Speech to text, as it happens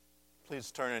Please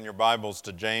turn in your Bibles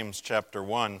to James chapter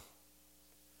 1.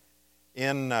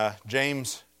 In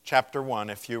James chapter 1,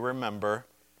 if you remember,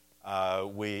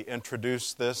 we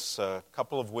introduced this a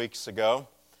couple of weeks ago,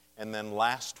 and then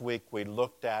last week we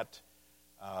looked at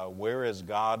where is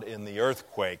God in the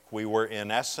earthquake. We were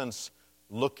in essence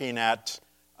looking at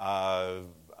that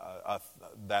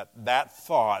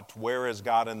thought, where is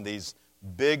God in these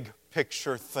big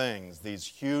picture things, these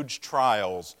huge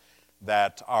trials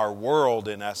that our world,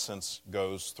 in essence,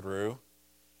 goes through.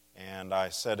 And I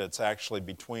said it's actually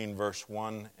between verse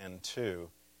 1 and 2,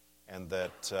 and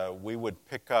that we would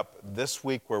pick up this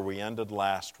week where we ended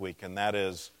last week, and that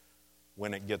is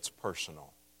when it gets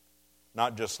personal.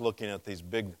 Not just looking at these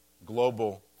big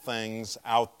global things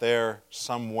out there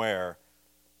somewhere,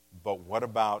 but what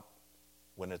about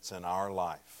when it's in our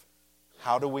life?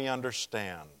 How do we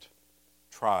understand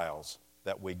trials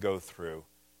that we go through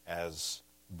as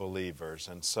believers?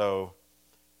 And so,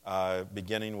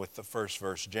 beginning with the first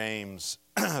verse, James,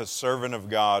 servant of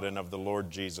God and of the Lord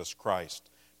Jesus Christ,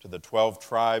 to the 12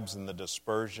 tribes in the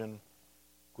dispersion,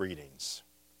 greetings.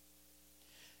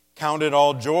 Count it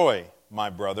all joy, my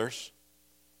brothers,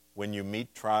 when you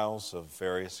meet trials of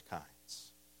various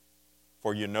kinds.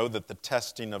 For you know that the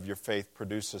testing of your faith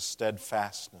produces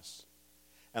steadfastness.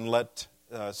 And let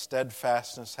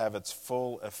steadfastness have its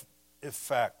full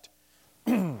effect,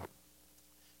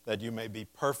 that you may be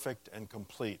perfect and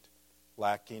complete,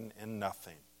 lacking in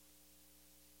nothing.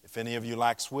 If any of you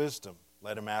lacks wisdom,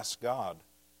 let him ask God,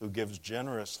 who gives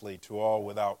generously to all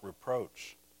without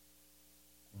reproach,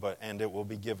 and it will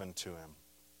be given to him.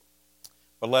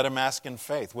 But let him ask in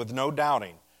faith, with no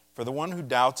doubting, for the one who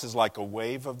doubts is like a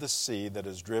wave of the sea that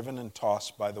is driven and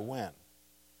tossed by the wind.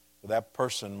 For that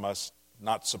person must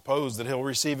not suppose that he'll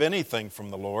receive anything from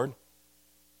the Lord.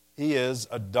 He is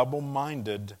a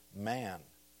double-minded man,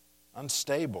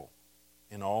 unstable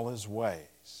in all his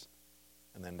ways.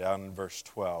 And then down in verse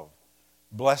 12,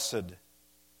 blessed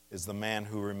is the man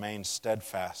who remains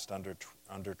steadfast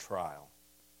under trial.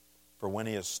 For when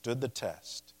he has stood the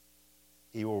test,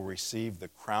 he will receive the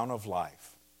crown of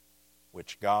life,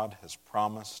 which God has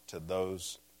promised to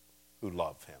those who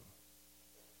love him.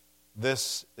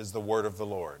 This is the word of the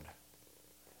Lord.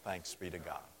 Thanks be to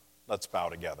God. Let's bow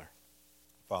together.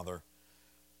 Father,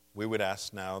 we would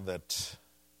ask now that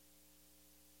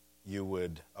you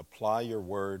would apply your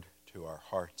word to our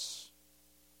hearts.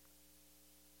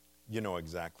 You know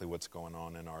exactly what's going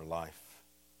on in our life.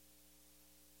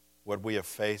 What we have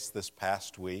faced this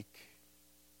past week,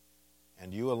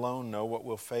 and you alone know what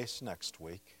we'll face next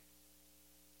week.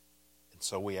 And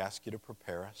so we ask you to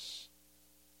prepare us,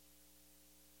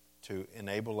 to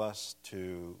enable us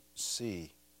to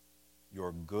see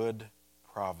your good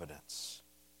providence,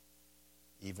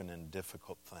 even in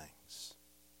difficult things.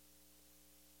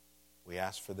 We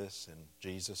ask for this in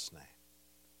Jesus' name.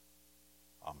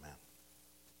 Amen.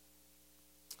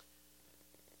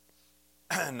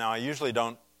 Now, I usually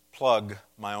don't plug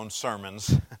my own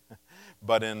sermons,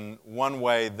 but in one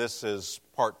way, this is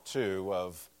part 2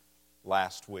 of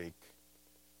last week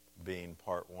being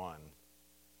part 1.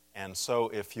 And so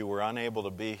if you were unable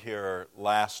to be here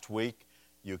last week,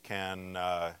 you can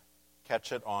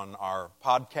catch it on our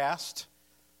podcast,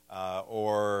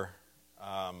 or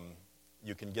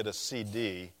you can get a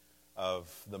CD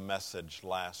of the message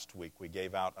last week. We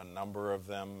gave out a number of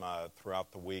them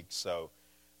throughout the week, so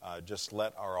just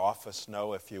let our office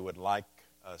know if you would like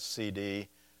a CD,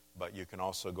 but you can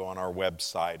also go on our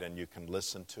website and you can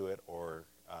listen to it or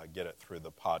get it through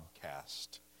the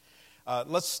podcast.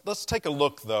 Let's take a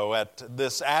look, though, at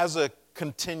this as a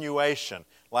continuation.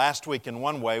 Last week, in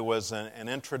one way, was an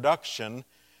introduction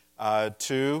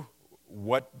to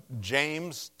what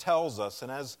James tells us.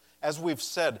 And as we've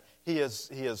said, he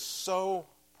is so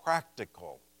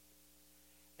practical.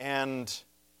 And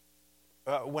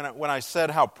when I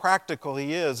said how practical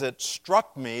he is, it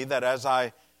struck me that as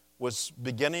I was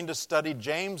beginning to study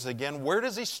James again, where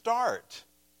does he start?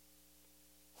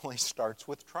 Well, he starts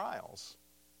with trials.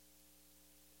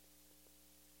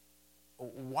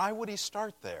 Why would he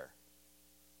start there?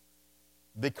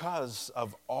 Because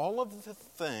of all of the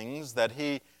things that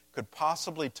he could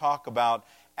possibly talk about,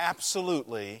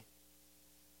 absolutely,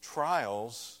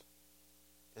 trials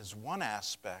is one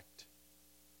aspect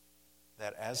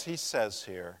that, as he says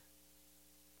here,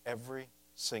 every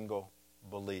single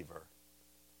believer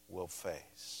will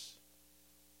face.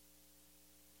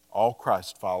 All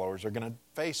Christ followers are going to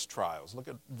face trials. Look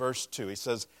at verse 2. He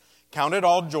says, count it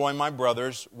all joy, my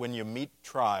brothers, when you meet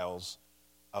trials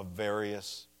of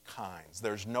various kinds.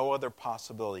 There's no other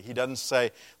possibility. He doesn't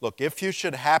say, look, if you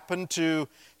should happen to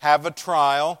have a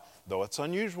trial, though it's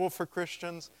unusual for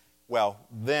Christians, well,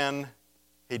 then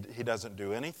He doesn't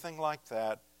do anything like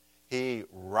that. He,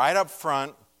 right up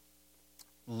front,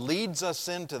 leads us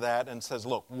into that and says,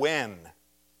 look, when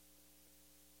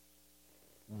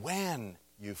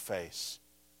you face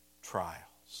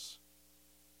trials.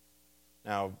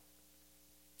 Now,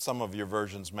 some of your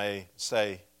versions may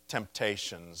say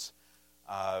temptations.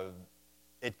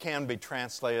 It can be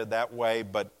translated that way,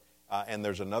 but and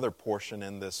there's another portion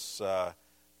in this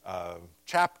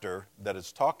chapter that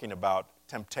is talking about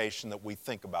temptation that we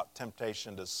think about,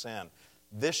 temptation to sin.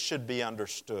 This should be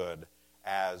understood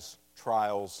as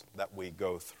trials that we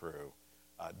go through,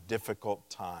 difficult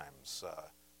times,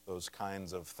 those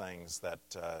kinds of things that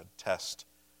test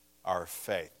our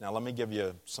faith. Now, let me give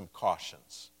you some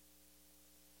cautions.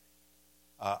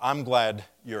 I'm glad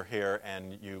you're here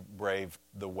and you braved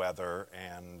the weather,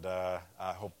 and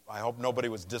I hope nobody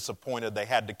was disappointed they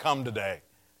had to come today.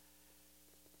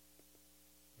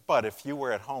 But if you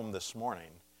were at home this morning,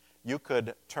 you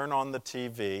could turn on the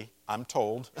TV, I'm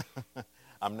told.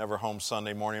 I'm never home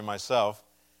Sunday morning myself,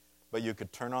 but you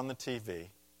could turn on the TV,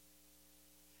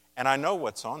 and I know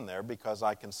what's on there because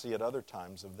I can see it other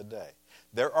times of the day.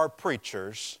 There are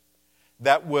preachers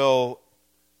that will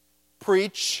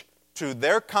preach to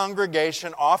their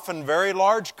congregation, often very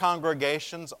large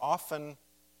congregations, often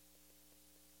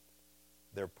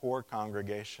they're poor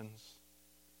congregations,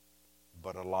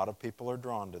 but a lot of people are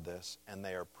drawn to this, and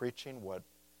they are preaching what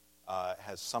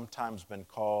has sometimes been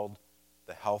called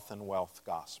the health and wealth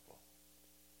gospel.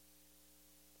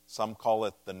 Some call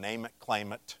it the name it,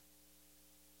 claim it.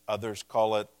 Others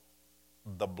call it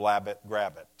the blab it,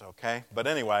 grab it, okay? But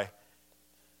anyway,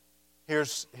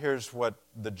 here's what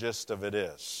the gist of it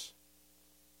is.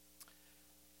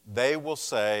 They will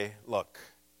say, look,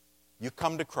 you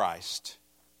come to Christ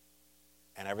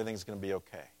and everything's going to be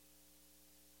okay.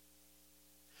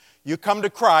 You come to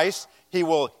Christ, He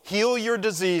will heal your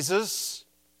diseases.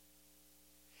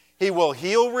 He will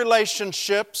heal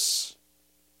relationships.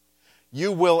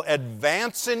 You will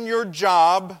advance in your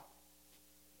job.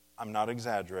 I'm not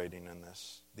exaggerating in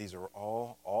this. These are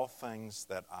all things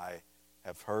that I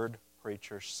have heard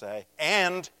preachers say.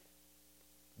 And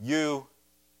you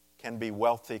can be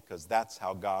wealthy because that's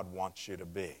how God wants you to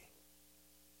be.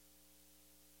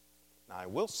 Now, I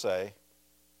will say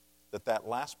that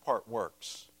last part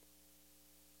works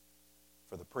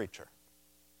for the preacher.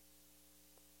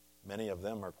 Many of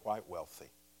them are quite wealthy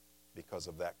because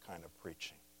of that kind of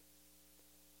preaching.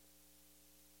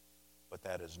 But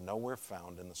that is nowhere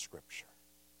found in the Scripture.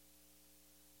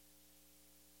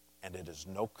 And it is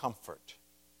no comfort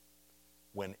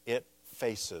when it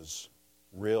faces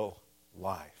real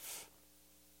life.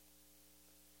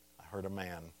 I heard a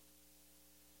man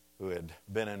who had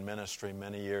been in ministry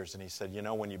many years, and he said, you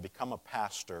know, when you become a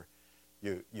pastor,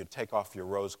 you take off your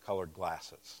rose-colored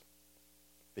glasses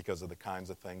because of the kinds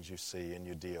of things you see and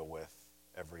you deal with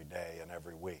every day and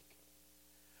every week.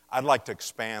 I'd like to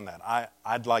expand that.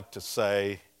 I'd like to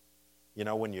say, you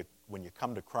know, when you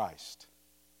come to Christ,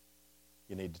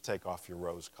 you need to take off your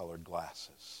rose-colored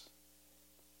glasses.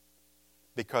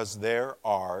 Because there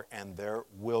are and there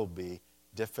will be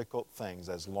difficult things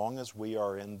as long as we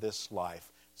are in this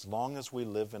life, as long as we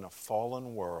live in a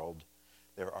fallen world,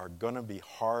 there are going to be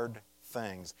hard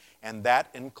things. And that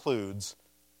includes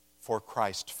for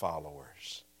Christ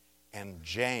followers. And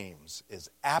James is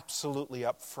absolutely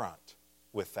upfront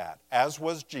with that, as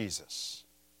was Jesus,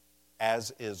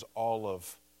 as is all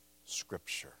of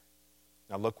Scripture.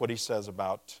 Now look what he says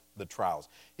about the trials.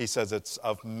 He says it's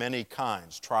of many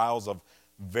kinds, trials of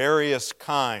various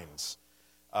kinds.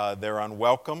 They're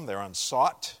unwelcome, they're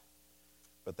unsought,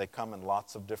 but they come in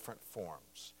lots of different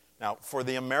forms. Now, for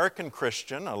the American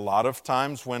Christian, a lot of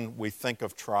times when we think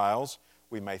of trials,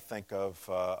 we may think of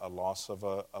a loss of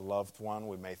a loved one,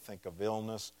 we may think of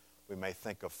illness, we may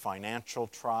think of financial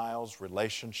trials,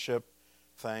 relationship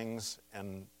things,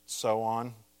 and so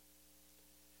on.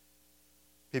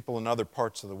 People in other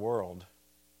parts of the world,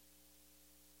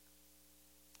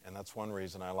 and that's one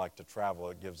reason I like to travel,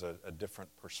 it gives a different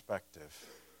perspective.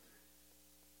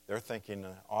 They're thinking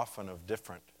often of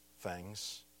different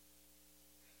things.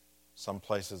 Some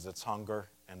places it's hunger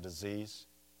and disease.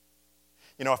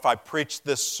 You know, if I preached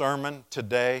this sermon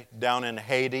today down in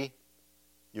Haiti,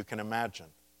 you can imagine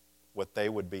what they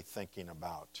would be thinking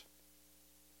about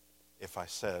if I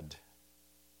said,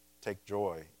 take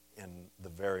joy in the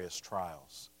various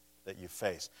trials that you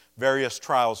face. Various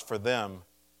trials for them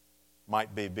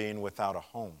might be being without a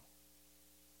home,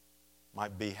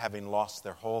 might be having lost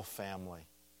their whole family,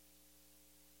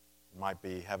 might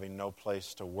be having no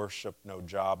place to worship, no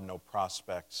job, no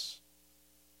prospects,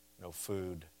 no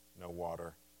food, no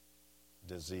water,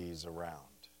 disease around.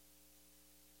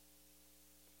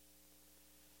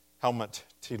 Helmut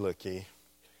Thielicke,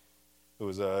 who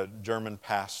was a German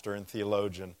pastor and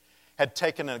theologian, had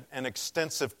taken an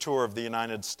extensive tour of the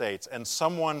United States, and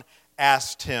someone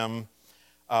asked him,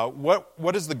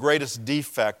 what is the greatest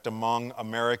defect among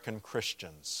American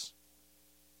Christians?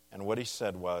 And what he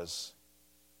said was,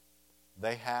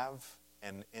 they have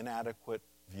an inadequate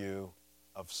view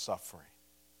of suffering.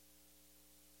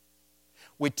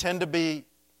 We tend to be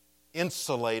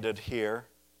insulated here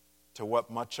to what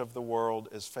much of the world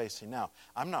is facing. Now,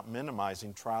 I'm not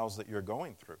minimizing trials that you're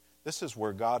going through. This is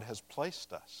where God has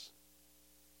placed us.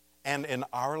 And in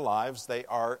our lives, they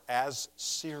are as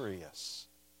serious.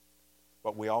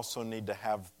 But we also need to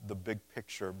have the big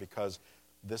picture, because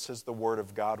this is the Word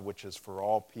of God, which is for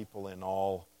all people in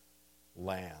all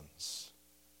lands.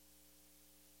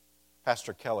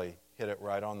 Pastor Kelly hit it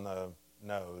right on the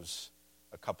nose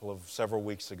several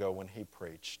weeks ago when he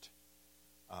preached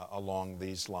along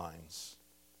these lines.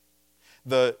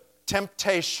 The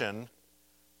temptation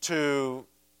to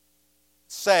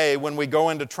say when we go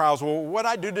into trials, well, what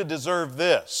I do to deserve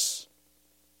this?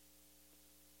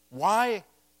 Why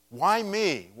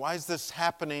me? Why is this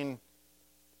happening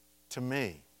to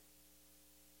me?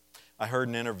 I heard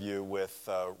an interview with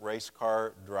race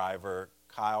car driver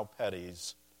Kyle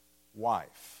Petty's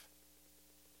wife.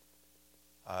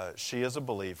 She is a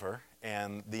believer,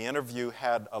 and the interview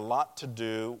had a lot to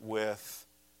do with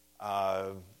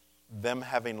them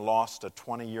having lost a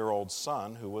 20-year-old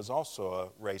son who was also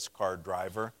a race car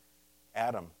driver,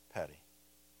 Adam Petty.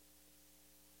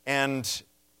 And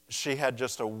she had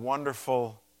just a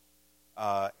wonderful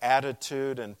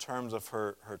attitude in terms of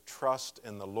her trust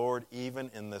in the Lord, even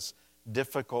in this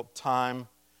difficult time.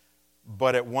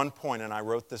 But at one point, and I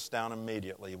wrote this down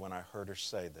immediately when I heard her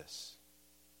say this,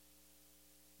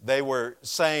 they were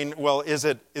saying, well, is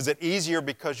it easier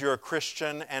because you're a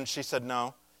Christian? And she said,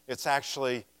 no, it's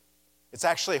actually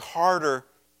harder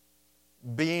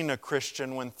being a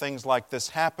Christian when things like this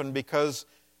happen, because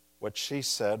what she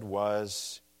said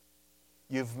was,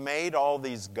 you've made all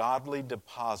these godly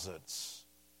deposits,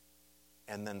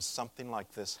 and then something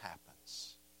like this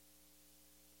happens.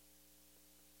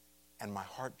 And my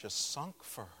heart just sunk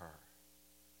for her.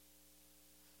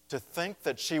 To think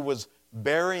that she was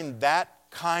bearing that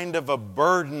kind of a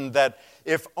burden, that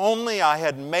if only I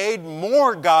had made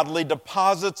more godly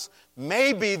deposits,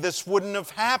 maybe this wouldn't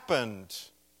have happened.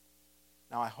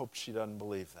 Now, I hope she doesn't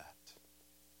believe that.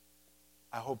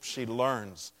 I hope she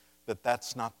learns that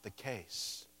that's not the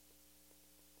case.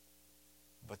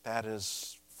 But that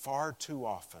is far too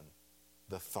often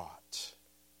the thought.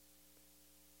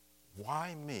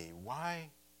 Why me?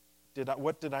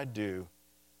 What did I do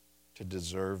to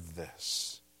deserve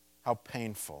this? How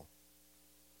painful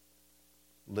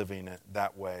living it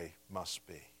that way must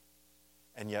be.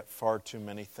 And yet far too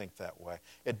many think that way.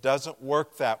 It doesn't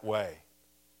work that way.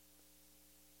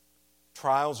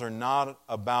 Trials are not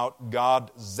about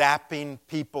God zapping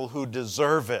people who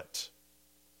deserve it.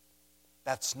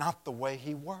 That's not the way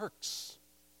He works.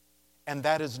 And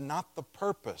that is not the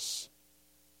purpose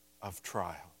of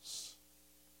trials.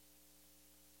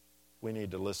 We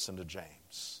need to listen to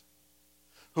James,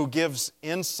 who gives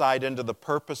insight into the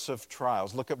purpose of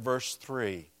trials. Look at verse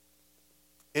 3.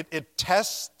 It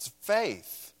tests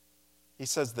faith. He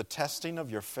says, the testing of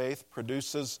your faith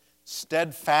produces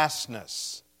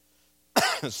steadfastness.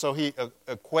 So he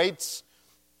equates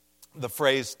the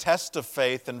phrase test of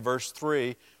faith in verse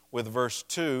 3 with verse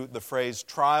 2, the phrase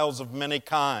trials of many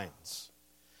kinds.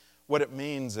 What it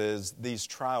means is these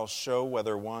trials show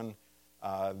whether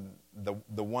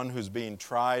the one who's being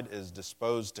tried is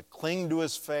disposed to cling to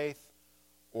his faith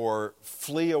or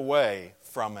flee away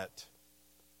from it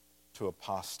to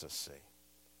apostasy.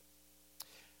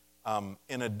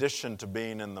 In addition to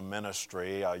being in the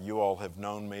ministry, you all have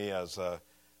known me as a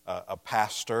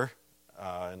pastor,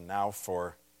 and now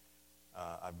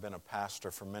I've been a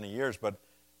pastor for many years.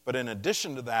 But in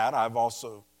addition to that, I've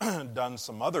also done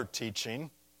some other teaching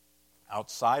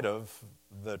outside of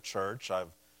the church.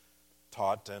 I've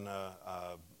taught in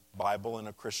a Bible in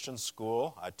a Christian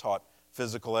school. I taught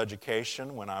physical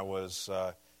education when I was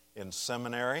in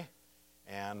seminary,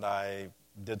 and I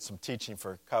did some teaching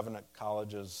for Covenant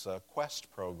College's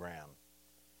Quest program.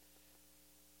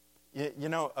 You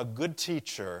know, a good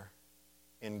teacher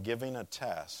in giving a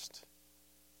test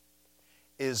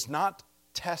is not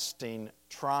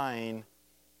trying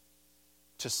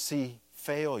to see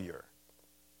failure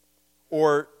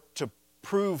or to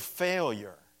prove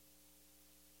failure.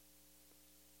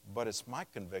 But it's my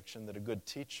conviction that a good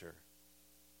teacher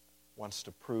wants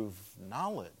to prove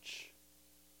knowledge,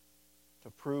 to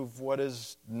prove what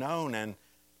is known, and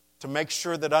to make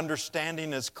sure that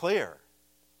understanding is clear.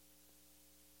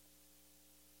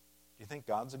 think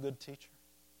God's a good teacher?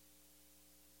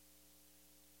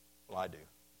 Well, I do.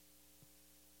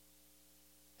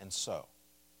 And so,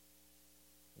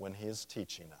 when He is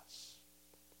teaching us,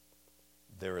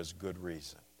 there is good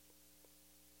reason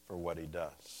for what He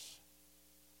does.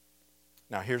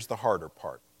 Now, here's the harder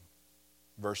part.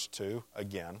 Verse 2,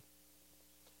 again,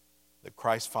 the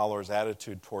Christ follower's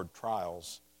attitude toward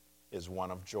trials is one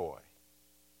of joy.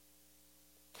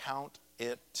 Count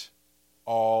it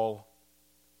all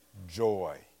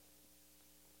joy.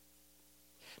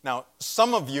 Now,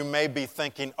 some of you may be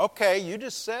thinking, okay, you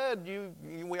just said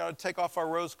we ought to take off our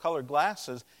rose-colored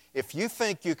glasses. If you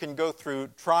think you can go through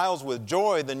trials with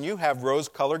joy, then you have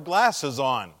rose-colored glasses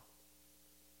on.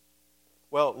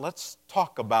 Well, let's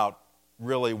talk about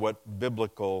really what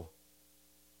biblical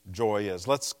joy is.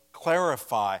 Let's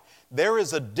clarify. There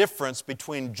is a difference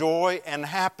between joy and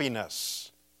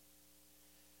happiness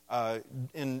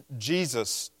in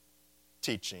Jesus'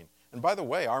 teaching. And by the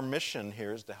way, our mission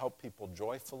here is to help people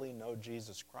joyfully know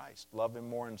Jesus Christ, love Him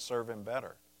more and serve Him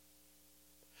better.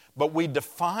 But we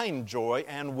define joy,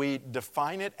 and we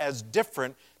define it as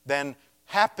different than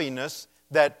happiness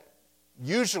that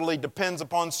usually depends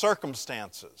upon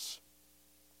circumstances.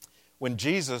 When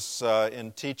Jesus,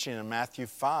 in teaching in Matthew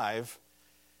 5,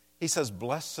 He says,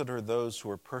 "Blessed are those who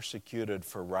are persecuted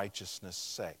for righteousness'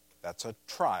 sake." That's a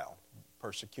trial,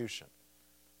 persecution.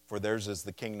 "For theirs is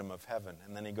the kingdom of heaven."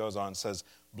 And then He goes on and says,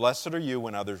 "Blessed are you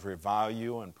when others revile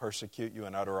you and persecute you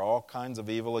and utter all kinds of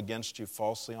evil against you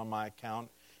falsely on my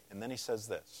account." And then He says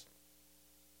this,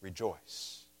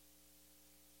 "Rejoice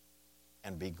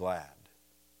and be glad,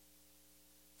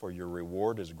 for your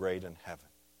reward is great in heaven.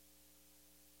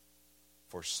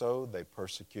 For so they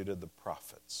persecuted the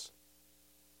prophets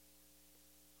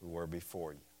who were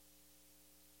before you."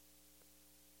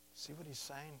 See what He's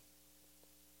saying?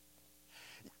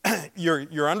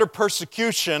 You're under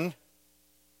persecution.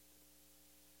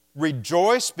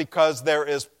 Rejoice because there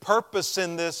is purpose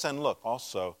in this. And look,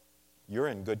 also, you're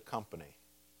in good company.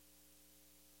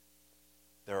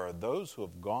 There are those who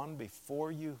have gone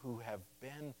before you who have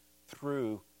been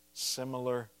through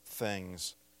similar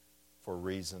things for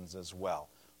reasons as well.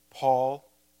 Paul,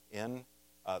 in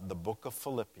the book of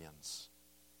Philippians,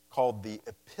 called the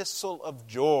Epistle of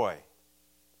Joy,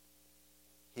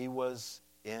 he was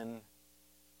in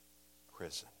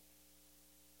prison.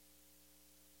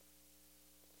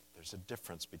 There's a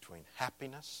difference between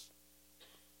happiness.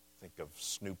 Think of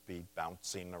Snoopy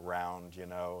bouncing around,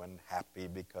 and happy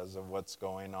because of what's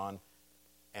going on,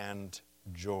 and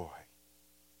joy.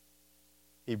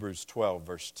 Hebrews 12,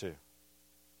 verse 2.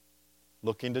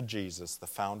 "Looking to Jesus, the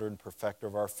founder and perfecter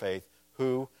of our faith,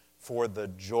 who, for the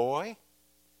joy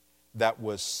that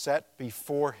was set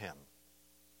before Him."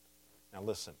 Now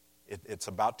listen, it's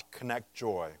about to connect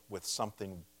joy with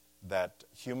something that,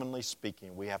 humanly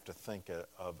speaking, we have to think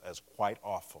of as quite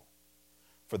awful.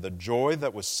 "For the joy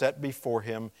that was set before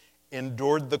Him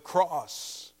endured the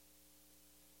cross."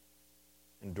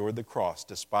 Endured the cross,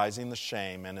 despising the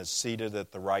shame, and is seated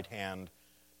at the right hand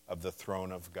of the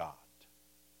throne of God.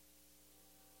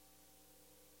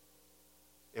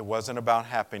 It wasn't about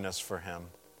happiness for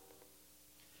Him.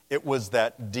 It was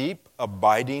that deep,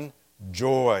 abiding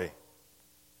joy.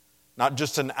 Not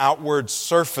just an outward,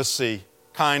 surfacey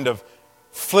kind of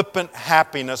flippant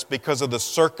happiness because of the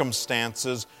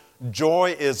circumstances.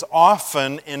 Joy is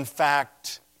often, in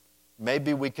fact,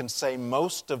 maybe we can say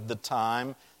most of the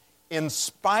time, in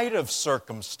spite of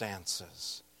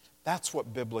circumstances. That's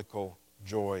what biblical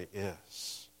joy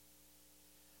is.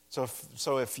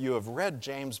 So if you have read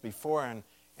James before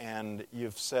and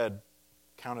you've said,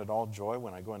 "Count it all joy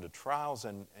when I go into trials,"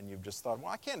 and you've just thought,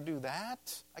 "Well, I can't do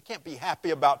that. I can't be happy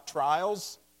about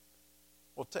trials."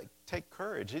 Well, take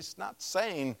courage. He's not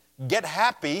saying, get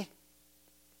happy,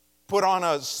 put on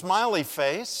a smiley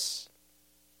face.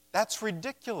 That's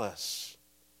ridiculous.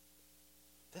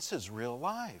 This is real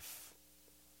life.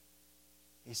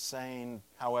 He's saying,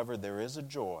 however, there is a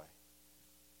joy,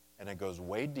 and it goes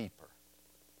way deeper,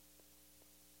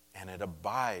 and it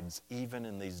abides even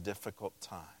in these difficult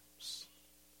times.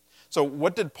 So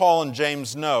what did Paul and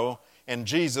James know and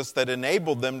Jesus that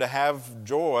enabled them to have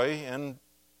joy in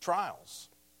trials?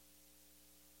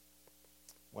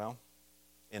 Well,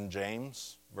 in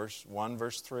James, verse 1,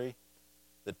 verse 3,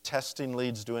 the testing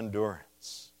leads to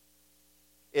endurance.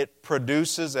 It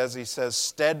produces, as he says,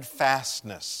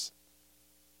 steadfastness.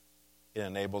 It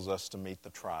enables us to meet the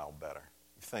trial better.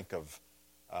 You think of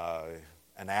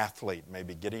an athlete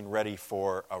maybe getting ready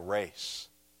for a race.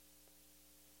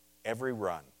 Every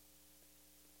run,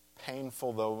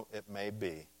 painful though it may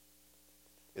be,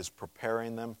 is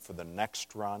preparing them for the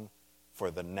next run,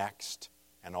 for the next,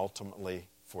 and ultimately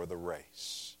for the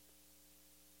race.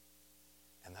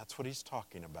 And that's what he's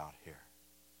talking about here.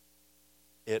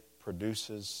 It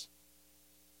produces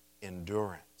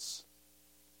endurance,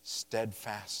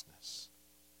 steadfastness.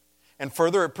 And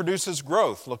further, it produces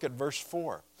growth. Look at verse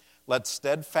 4. Let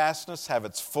steadfastness have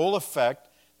its full effect,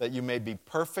 that you may be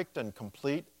perfect and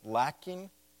complete, lacking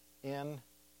in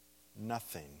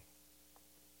nothing.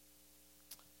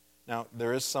 Now,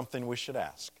 there is something we should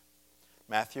ask.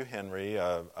 Matthew Henry,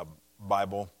 a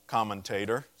Bible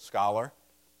commentator, scholar,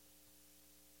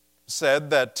 said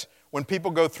that when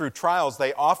people go through trials,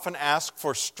 they often ask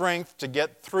for strength to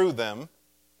get through them,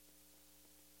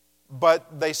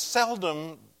 but they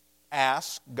seldom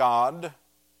ask God,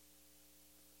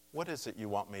 what is it you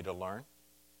want me to learn?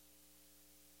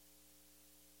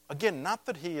 Again, not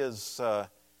that he is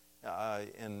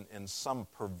in some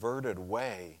perverted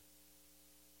way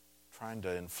trying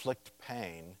to inflict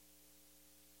pain,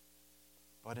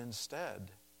 but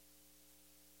instead,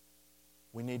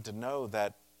 we need to know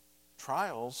that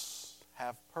trials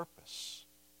have purpose.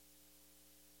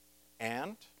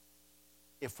 And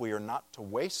if we are not to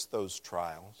waste those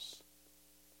trials,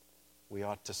 we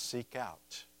ought to seek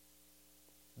out,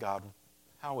 God,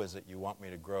 how is it you want me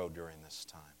to grow during this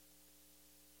time?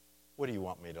 What do you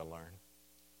want me to learn?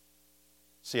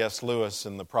 C.S. Lewis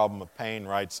in The Problem of Pain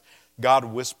writes, God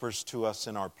whispers to us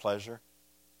in our pleasure.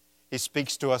 He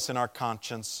speaks to us in our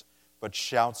conscience, but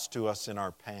shouts to us in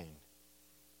our pain.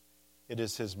 It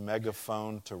is his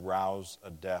megaphone to rouse a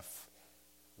deaf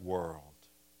world.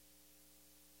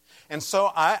 And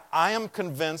so I am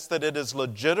convinced that it is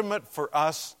legitimate for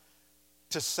us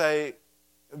to say,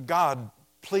 God,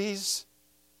 please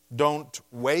don't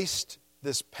waste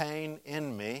this pain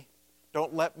in me.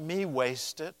 Don't let me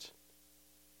waste it.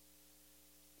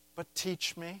 But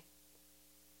teach me.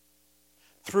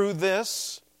 Through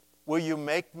this, will you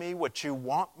make me what you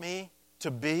want me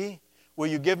to be? Will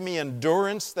you give me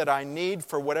endurance that I need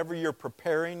for whatever you're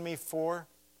preparing me for?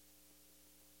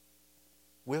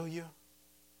 Will you?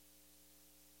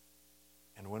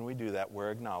 And when we do that, we're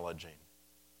acknowledging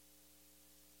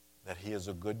that He is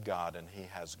a good God and He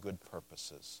has good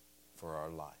purposes for our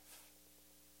life.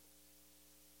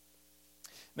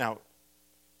 Now,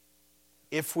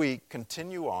 if we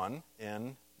continue on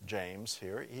in James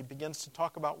here, he begins to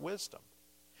talk about wisdom.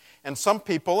 And some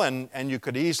people, and you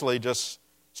could easily just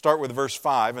start with verse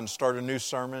 5 and start a new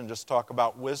sermon and just talk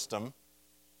about wisdom.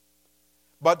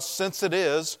 But since it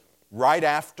is right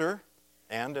after,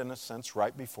 and in a sense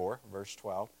right before, verse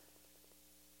 12,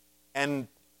 and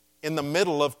in the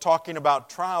middle of talking about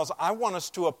trials, I want us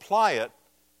to apply it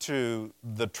to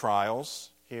the trials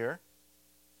here,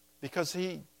 because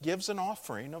he gives an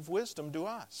offering of wisdom to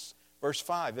us. Verse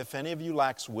 5, if any of you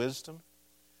lacks wisdom,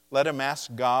 let him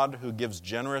ask God, who gives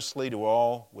generously to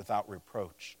all without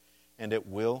reproach, and it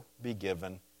will be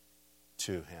given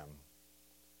to him.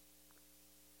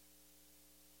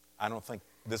 I don't think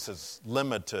this is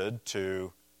limited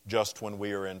to just when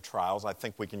we are in trials. I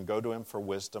think we can go to him for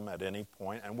wisdom at any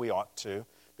point, and we ought to,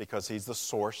 because he's the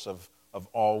source of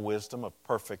all wisdom, of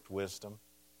perfect wisdom.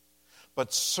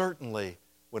 But certainly,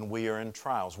 when we are in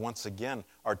trials, once again,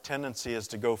 our tendency is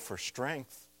to go for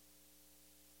strength.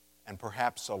 And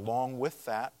perhaps along with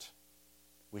that,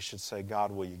 we should say,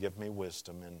 God, will you give me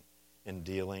wisdom in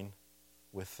dealing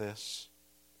with this?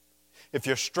 If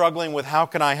you're struggling with how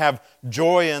can I have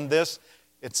joy in this,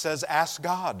 it says ask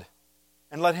God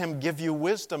and let Him give you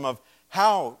wisdom of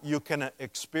how you can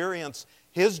experience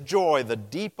His joy, the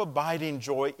deep abiding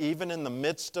joy, even in the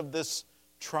midst of this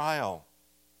trial.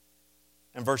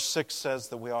 And verse 6 says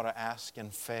that we ought to ask in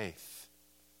faith.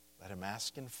 Let him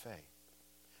ask in faith.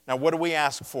 Now, what do we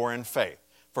ask for in faith?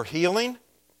 For healing?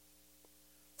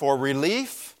 For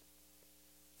relief?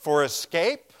 For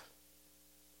escape?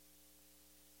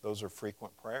 Those are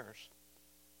frequent prayers.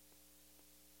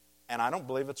 And I don't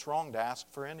believe it's wrong to ask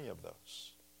for any of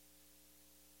those.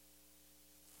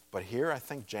 But here I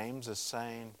think James is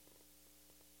saying,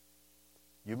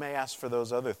 you may ask for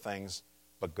those other things,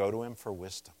 but go to him for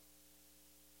wisdom,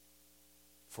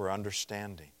 for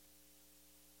understanding,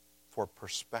 for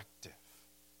perspective,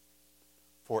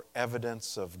 for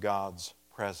evidence of God's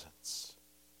presence,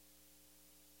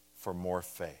 for more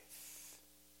faith.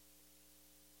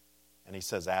 And he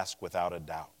says, ask without a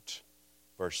doubt.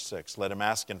 Verse 6, let him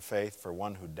ask in faith, for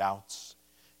one who doubts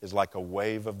is like a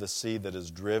wave of the sea that is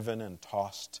driven and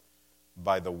tossed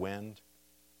by the wind.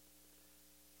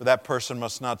 For that person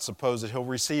must not suppose that he'll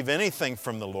receive anything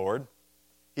from the Lord.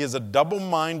 He is a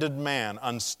double-minded man,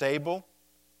 unstable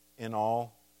in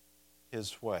all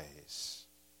his ways.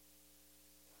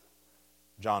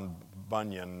 John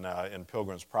Bunyan in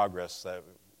Pilgrim's Progress,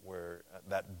 where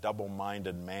that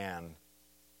double-minded man,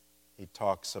 he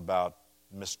talks about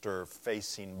Mr.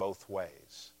 Facing both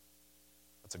ways.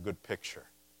 That's a good picture.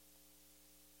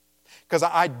 Because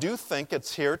I do think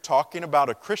it's here talking about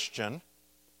a Christian,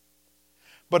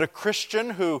 but a Christian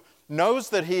who knows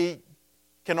that he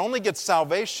can only get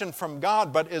salvation from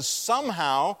God, but is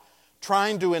somehow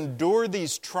trying to endure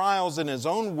these trials in his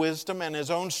own wisdom and his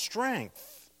own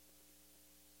strength.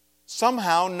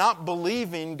 Somehow not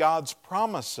believing God's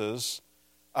promises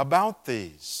about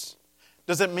these.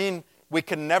 Does it mean we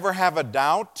can never have a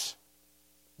doubt?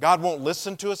 God won't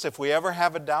listen to us if we ever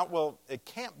have a doubt? Well, it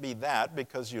can't be that,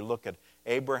 because you look at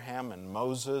Abraham and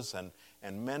Moses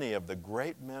and many of the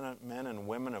great men and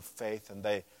women of faith, and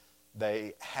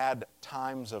they had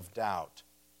times of doubt.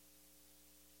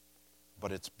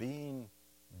 But it's being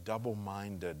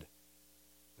double-minded,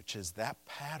 which is that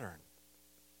pattern.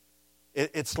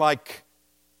 It's like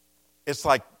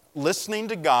listening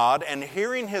to God and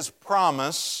hearing His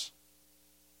promise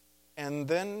and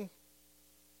then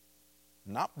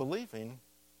not believing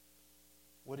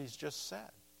what He's just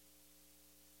said.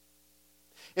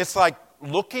 It's like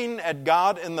looking at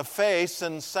God in the face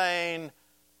and saying,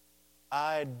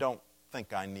 I don't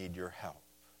think I need your help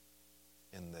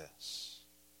in this.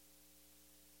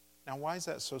 Now, why is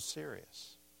that so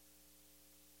serious?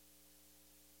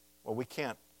 Well, we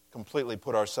can't completely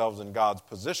put ourselves in God's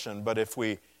position, but if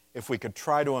we could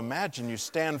try to imagine, you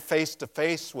stand face to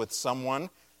face with someone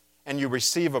and you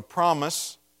receive a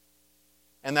promise,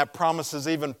 and that promise is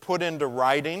even put into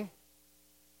writing,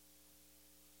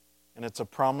 and it's a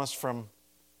promise from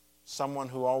someone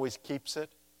who always keeps it,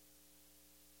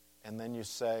 and then you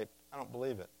say, I don't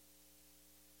believe it.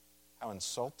 How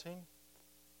insulting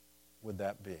would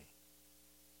that be?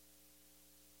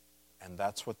 And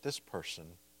that's what this person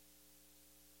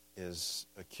is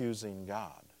accusing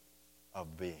God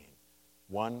of being.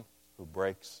 One who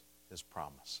breaks His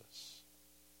promises.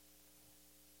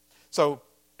 So,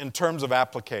 in terms of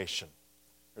application,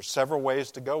 there's several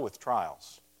ways to go with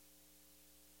trials.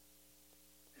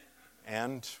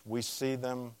 And we see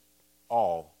them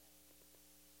all,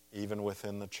 even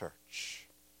within the church.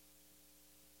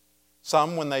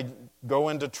 Some, when they go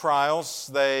into trials,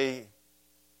 they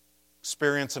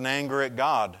experience an anger at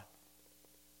God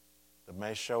that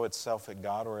may show itself at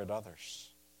God or at others.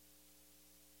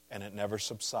 And it never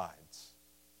subsides.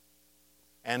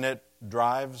 And it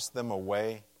drives them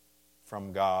away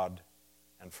from God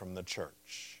and from the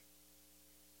church.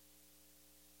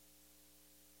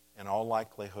 In all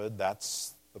likelihood,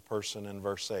 that's the person in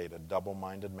verse 8, a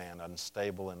double-minded man,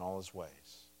 unstable in all his ways.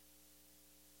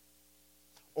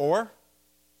 Or,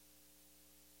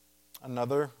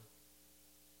 another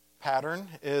pattern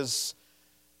is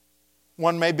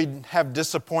one maybe have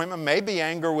disappointment, maybe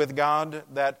anger with God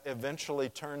that eventually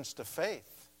turns to faith.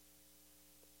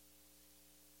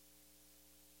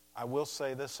 I will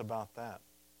say this about that.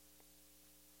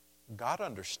 God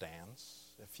understands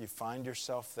if you find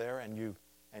yourself there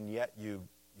and yet you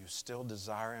still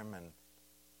desire Him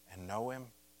and know Him,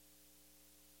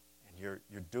 and you're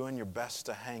doing your best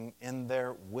to hang in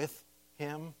there with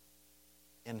Him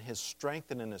in His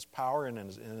strength and in His power and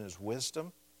in His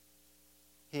wisdom.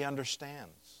 He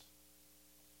understands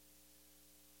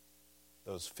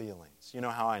those feelings. You know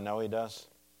how I know He does?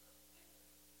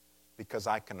 Because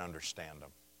I can understand them.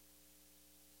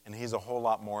 And He's a whole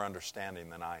lot more understanding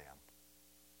than I am.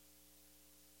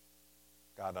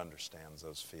 God understands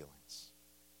those feelings.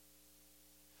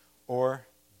 Or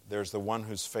there's the one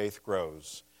whose faith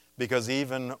grows. Because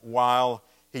even while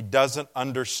he doesn't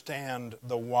understand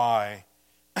the why,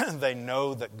 they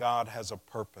know that God has a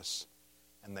purpose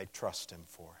and they trust Him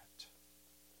for it.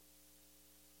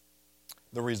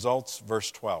 The results, verse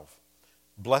 12.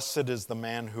 Blessed is the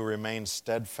man who remains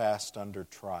steadfast under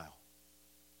trial.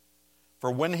 For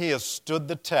when he has stood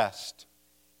the test,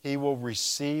 he will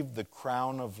receive the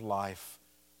crown of life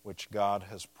which God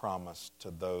has promised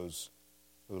to those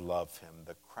who love Him.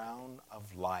 The crown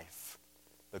of life.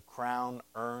 The crown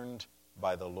earned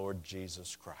by the Lord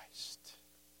Jesus Christ.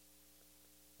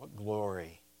 What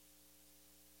glory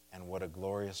and what a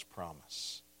glorious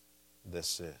promise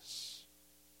this is.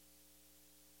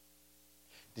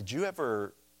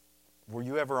 Were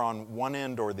you ever on one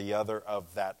end or the other of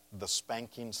the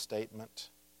spanking statement?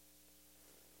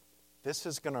 This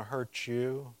is going to hurt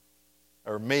you,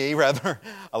 or me rather,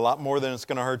 a lot more than it's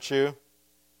going to hurt you.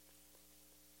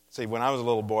 See, when I was a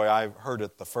little boy, I heard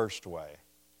it the first way.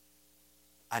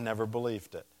 I never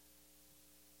believed it,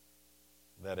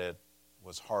 that it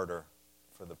was harder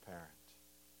for the parent.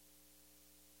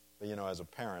 But as a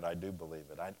parent, I do believe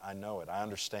it. I know it. I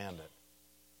understand it.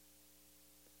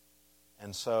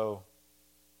 And so,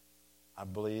 I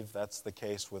believe that's the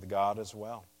case with God as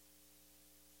well.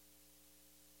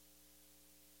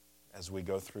 As we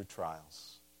go through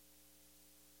trials,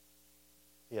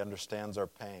 He understands our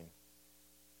pain.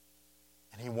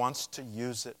 And He wants to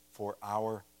use it for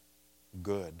our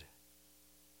good.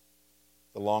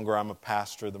 The longer I'm a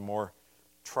pastor, the more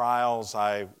trials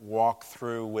I walk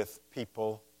through with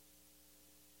people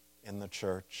in the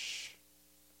church,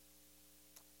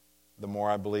 the more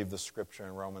I believe the scripture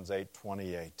in Romans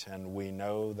 8:28. And we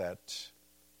know that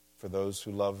for those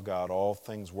who love God, all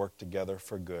things work together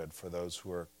for good, for those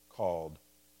who are called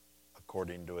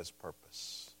according to His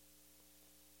purpose.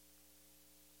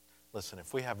 Listen,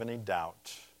 if we have any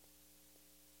doubt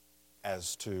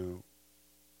as to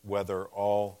whether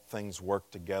all things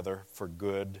work together for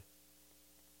good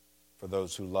for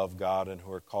those who love God and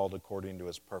who are called according to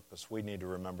His purpose, we need to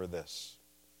remember this: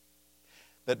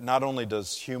 that not only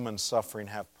does human suffering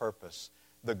have purpose,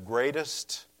 the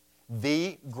greatest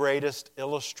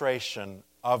illustration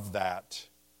of that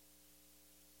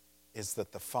is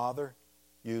that the Father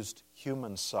used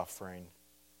human suffering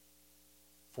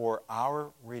for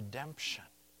our redemption.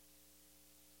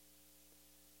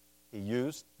 He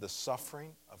used the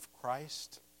suffering of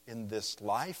Christ in this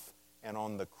life and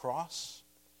on the cross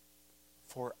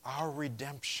for our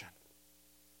redemption.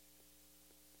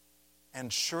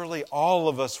 And surely all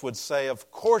of us would say,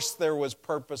 of course there was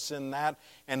purpose in that,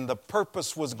 and the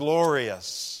purpose was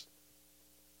glorious.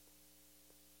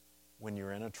 When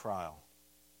you're in a trial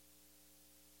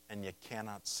and you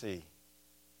cannot see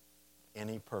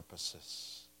any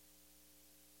purposes,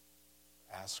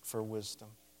 ask for wisdom,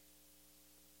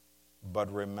 but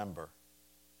remember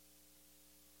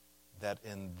that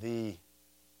in the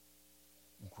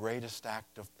greatest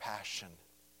act of passion,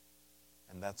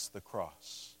 and that's the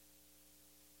cross,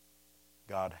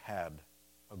 God had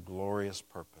a glorious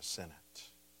purpose in it.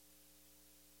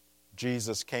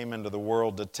 Jesus came into the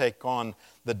world to take on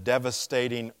the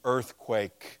devastating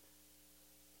earthquake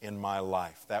in my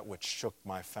life, that which shook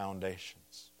my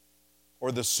foundations,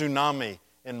 or the tsunami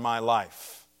in my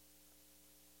life,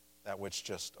 that which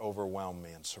just overwhelmed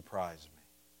me and surprised me,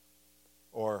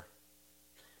 or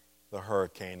the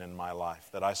hurricane in my life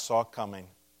that I saw coming,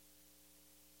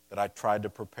 that I tried to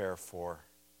prepare for,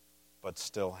 but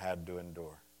still had to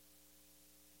endure.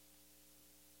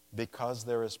 Because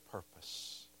there is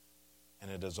purpose,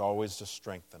 and it is always to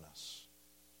strengthen us.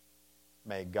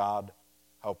 May God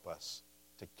help us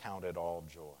to count it all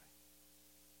joy.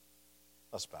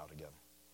 Let's bow together.